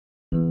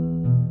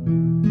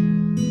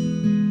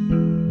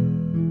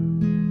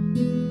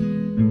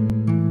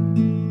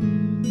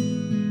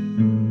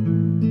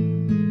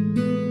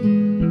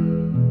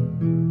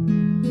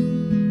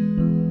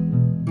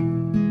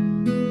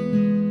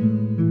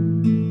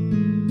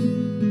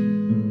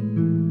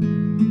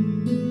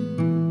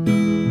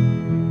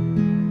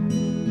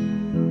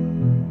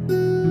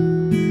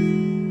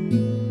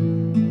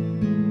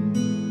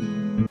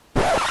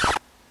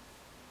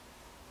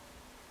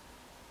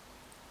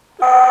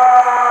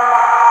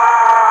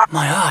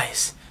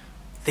eyes,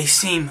 they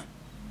seem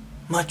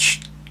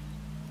much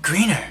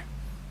greener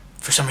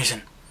for some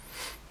reason.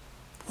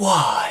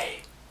 Why?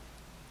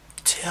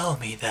 Tell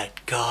me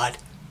that, God.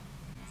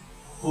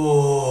 Why?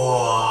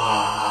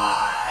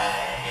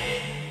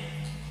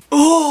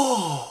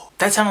 Oh!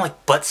 That sounded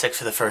like butt sex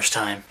for the first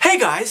time. Hey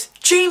guys,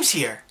 James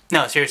here!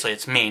 No, seriously,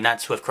 it's me,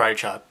 not Swift Karate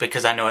Chop,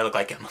 because I know I look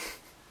like him.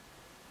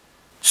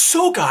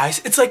 So guys,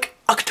 it's like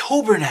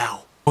October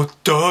now. Oh,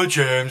 duh,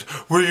 James.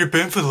 Where you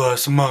been for the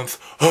last month?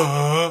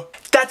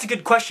 That's a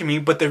good question, me,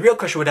 but the real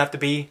question would have to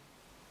be,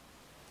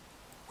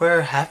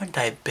 where haven't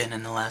I been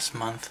in the last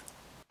month?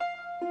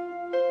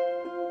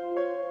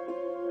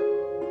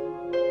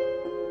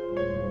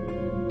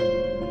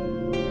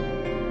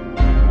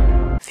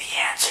 The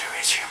answer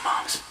is your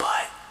mom's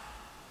butt.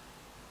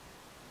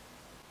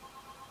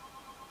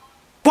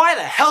 Why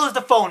the hell is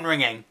the phone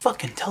ringing?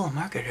 Fucking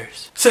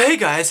telemarketers. So hey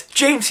guys,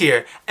 James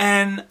here,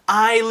 and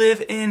I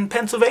live in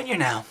Pennsylvania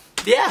now.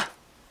 Yeah.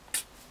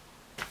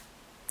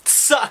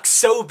 Sucks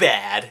so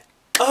bad.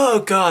 Oh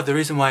god, the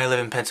reason why I live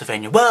in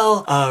Pennsylvania.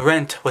 Well,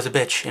 rent was a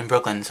bitch in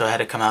Brooklyn, so I had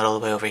to come out all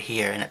the way over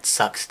here, and it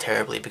sucks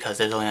terribly because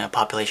there's only a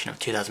population of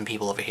 2,000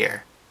 people over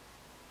here.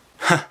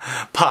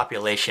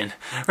 Population.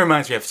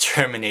 Reminds me of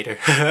Terminator.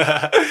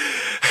 I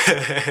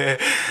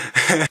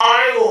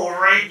will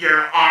raid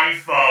your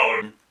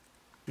iPhone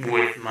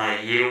with my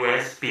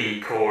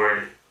USB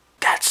cord.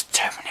 That's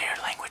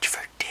Terminator language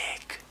for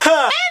dick.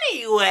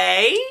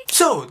 Anyway!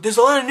 So, there's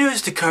a lot of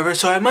news to cover,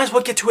 so I might as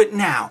well get to it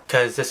now.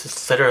 Because this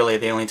is literally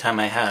the only time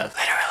I have.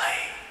 Literally.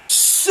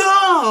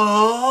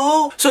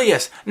 So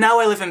yes, now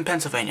I live in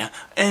Pennsylvania.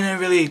 In a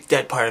really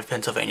dead part of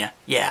Pennsylvania.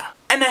 Yeah.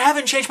 And I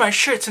haven't changed my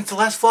shirt since the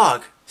last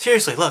vlog.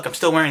 Seriously, look, I'm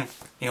still wearing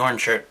the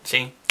orange shirt.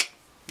 See?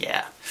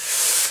 Yeah.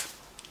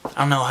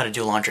 I don't know how to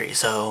do laundry,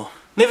 so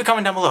leave a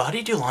comment down below. How do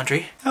you do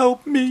laundry?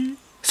 Help me.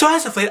 So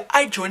as of late,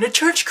 I joined a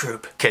church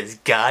group. Cause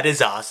God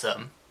is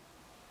awesome.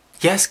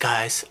 Yes,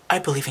 guys, I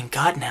believe in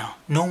God now.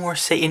 No more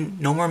Satan,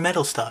 no more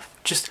metal stuff.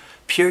 Just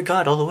pure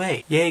God all the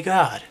way. Yay,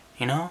 God.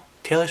 You know?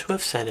 Taylor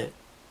Swift said it.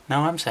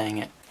 Now I'm saying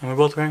it. And we're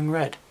both wearing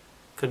red.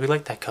 Cause we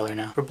like that color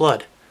now. We're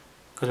blood.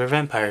 Cause we're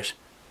vampires.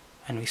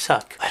 And we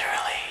suck. Literally.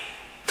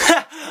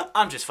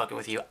 I'm just fucking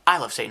with you. I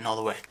love Satan all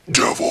the way.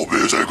 Devil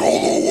music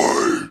all the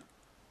way.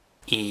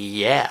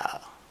 Yeah.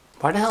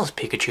 Why the hell is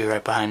Pikachu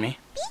right behind me?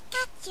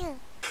 Pikachu.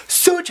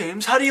 So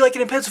James, how do you like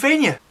it in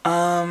Pennsylvania?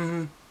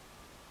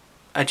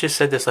 I just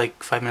said this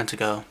like 5 minutes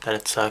ago, that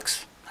it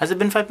sucks. Has it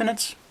been 5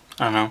 minutes?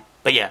 I don't know.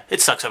 But yeah,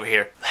 it sucks over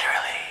here.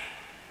 Literally.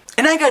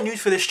 And I got news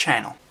for this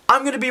channel.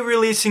 I'm going to be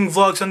releasing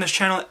vlogs on this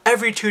channel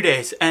every 2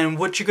 days. And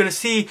what you're going to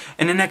see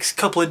in the next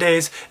couple of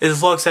days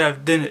is vlogs that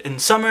I've done in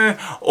summer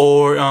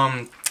or,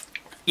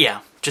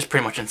 yeah, just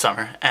pretty much in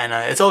summer. And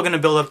it's all going to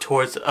build up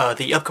towards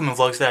the upcoming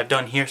vlogs that I've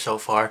done here so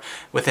far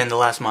within the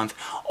last month.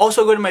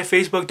 Also go to my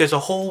Facebook, there's a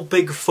whole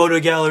big photo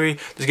gallery.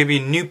 There's going to be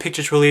new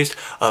pictures released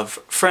of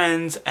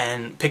friends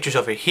and pictures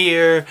over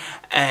here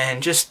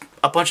and just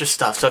a bunch of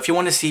stuff. So if you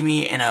want to see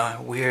me in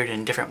a weird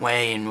and different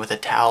way and with a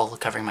towel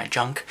covering my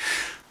junk,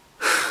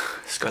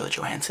 Scarlett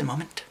Johansson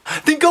moment,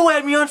 then go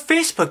add me on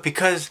Facebook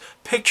because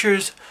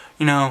pictures,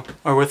 you know,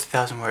 are worth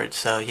 1,000 words.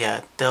 So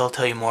yeah, they'll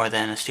tell you more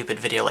than a stupid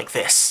video like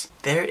this.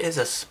 There is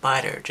a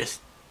spider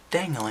just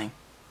dangling,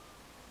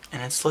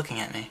 and it's looking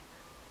at me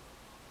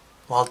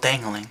while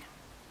dangling.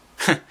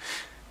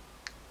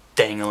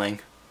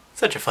 Dangling.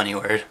 Such a funny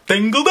word.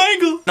 Dangle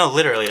dangle! No,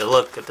 literally,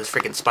 look at this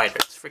freaking spider.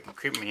 It's freaking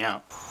creeping me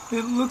out.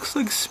 It looks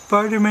like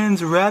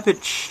Spider-Man's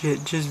rabbit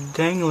shit just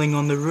dangling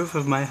on the roof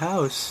of my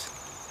house.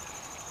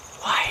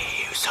 Why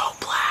are you so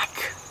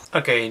black?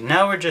 Okay,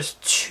 now we're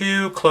just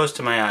too close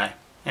to my eye.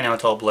 And now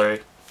it's all blurry.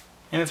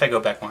 Maybe if I go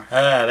back more.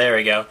 Ah, there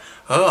we go.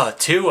 Oh,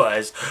 2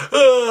 eyes.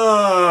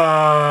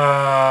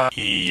 Ah.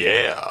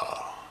 Yeah.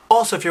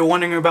 Also, if you're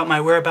wondering about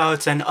my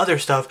whereabouts and other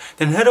stuff,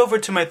 then head over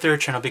to my 3rd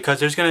channel because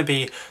there's going to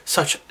be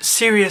such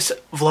serious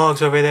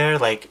vlogs over there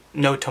like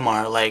no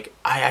tomorrow. Like,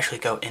 I actually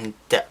go in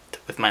depth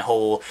with my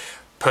whole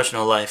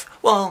personal life.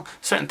 Well,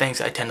 certain things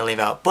I tend to leave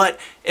out, but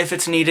if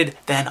it's needed,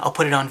 then I'll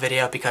put it on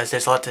video because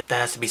there's a lot that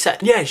has to be said.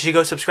 Yeah, you should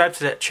go subscribe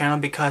to that channel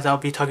because I'll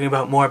be talking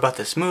about more about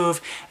this move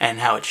and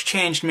how it's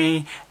changed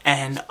me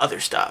and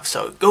other stuff.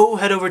 So go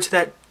head over to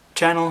that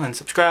channel and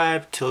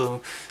subscribe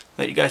to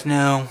let you guys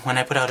know when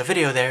I put out a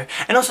video there.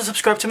 And also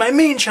subscribe to my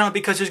main channel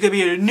because there's gonna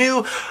be a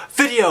new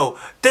video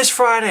this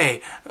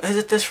Friday. Is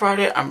it this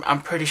Friday?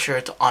 I'm pretty sure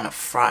it's on a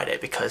Friday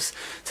because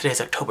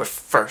today's October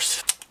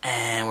 1st.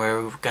 And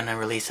we're gonna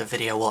release a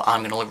video. Well,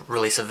 I'm gonna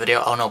release a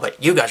video. I don't know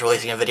about you guys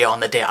releasing a video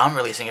on the day I'm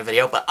releasing a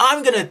video, but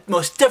I'm gonna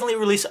most definitely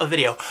release a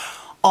video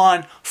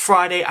on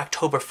Friday,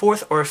 October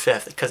 4th or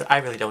 5th, because I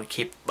really don't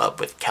keep up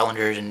with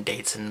calendars and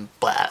dates and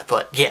blah.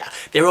 But yeah,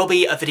 there will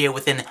be a video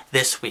within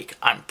this week.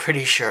 I'm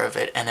pretty sure of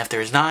it. And if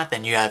there's not,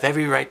 then you have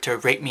every right to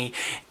rate me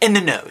in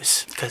the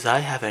nose, because I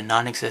have a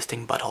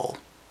non-existing butthole.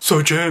 So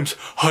So James,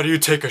 how do you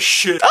take a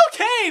shit?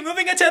 Okay,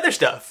 moving on to other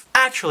stuff.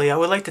 Actually, I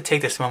would like to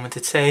take this moment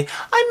to say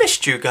I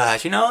missed you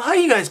guys. You know, how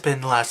you guys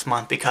been the last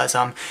month? Because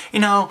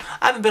you know,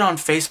 I haven't been on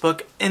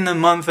Facebook in the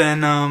month,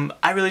 and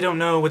I really don't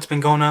know what's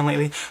been going on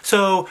lately.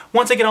 So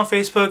once I get on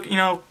Facebook, you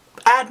know,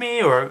 add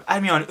me on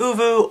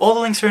oovoo. All the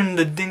links are in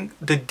the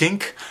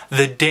dink.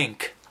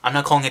 I'm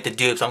not calling it the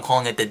dupes, I'm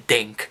calling it the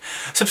dink.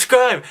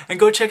 Subscribe and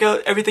go check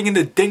out everything in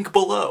the dink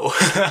below.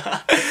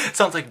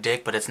 Sounds like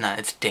dick, but it's not,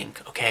 it's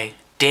dink, okay?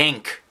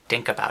 Dink.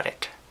 Dink about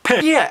it.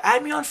 Yeah,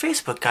 add me on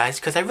Facebook, guys,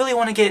 because I really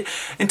want to get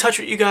in touch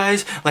with you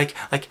guys. Like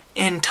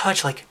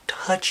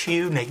touch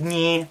you, like,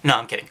 me. No,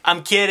 I'm kidding.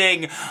 I'm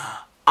kidding!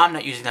 I'm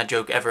not using that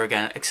joke ever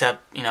again,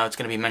 except, you know, it's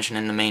gonna be mentioned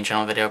in the main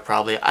channel video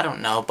probably. I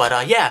don't know,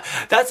 but yeah,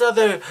 that's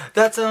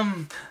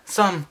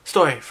some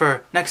story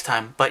for next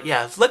time. But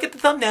yeah, look at the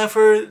thumbnail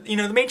for, you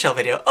know, the main channel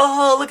video.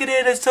 Oh, look at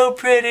it, it's so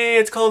pretty.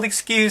 It's called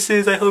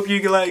Excuses. I hope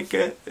you like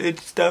it and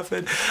stuff.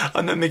 And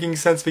I'm not making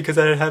sense because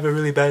I have a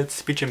really bad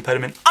speech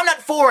impediment. I'm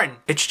not foreign!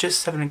 It's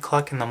just 7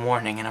 o'clock in the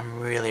morning and I'm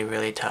really,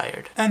 really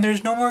tired. And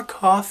there's no more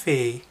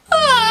coffee.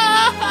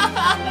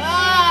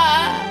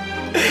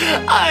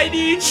 I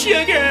need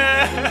sugar!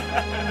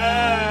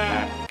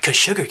 Cause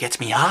sugar gets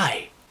me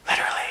high,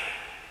 literally.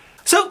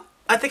 So,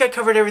 I think I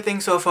covered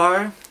everything so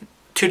far.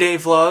 2-day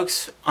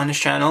vlogs on this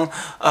channel,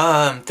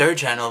 3rd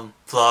channel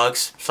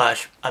vlogs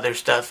 / other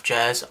stuff,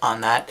 jazz on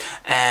that,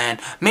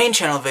 and main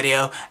channel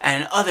video,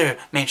 and other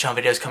main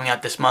channel videos coming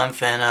out this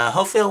month, and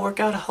hopefully I'll work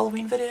out a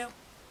Halloween video.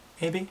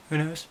 Maybe, who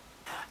knows?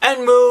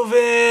 And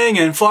moving,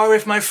 and far away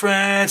from my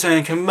friends,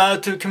 and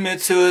about to commit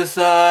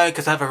suicide,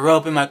 cause I have a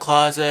rope in my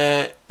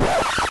closet.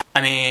 I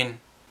mean,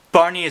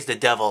 Barney is the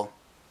devil.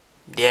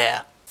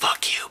 Yeah.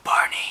 Fuck you,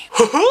 Barney.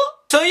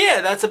 So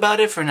yeah, that's about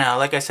it for now.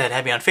 Like I said,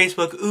 add me on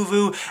Facebook,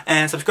 oovoo,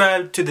 and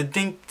subscribe to the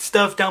dink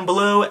stuff down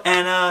below,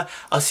 and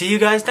I'll see you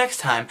guys next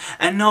time.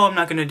 And no, I'm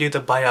not gonna do the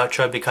bye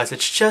outro because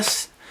it's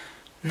just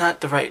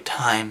not the right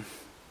time.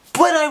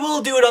 But I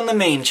will do it on the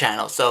main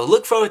channel, so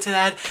look forward to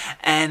that,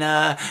 and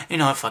you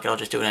know what, fuck it, I'll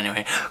just do it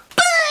anyway.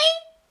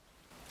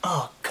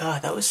 Oh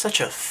god, that was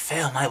such a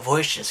fail. My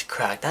voice just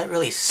cracked. That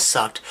really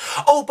sucked.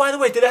 Oh, by the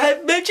way, did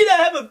I mention I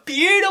have a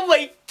beard? Oh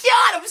my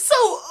god, I'm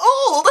so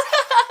old!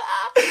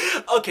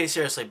 Okay,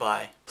 seriously,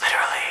 bye.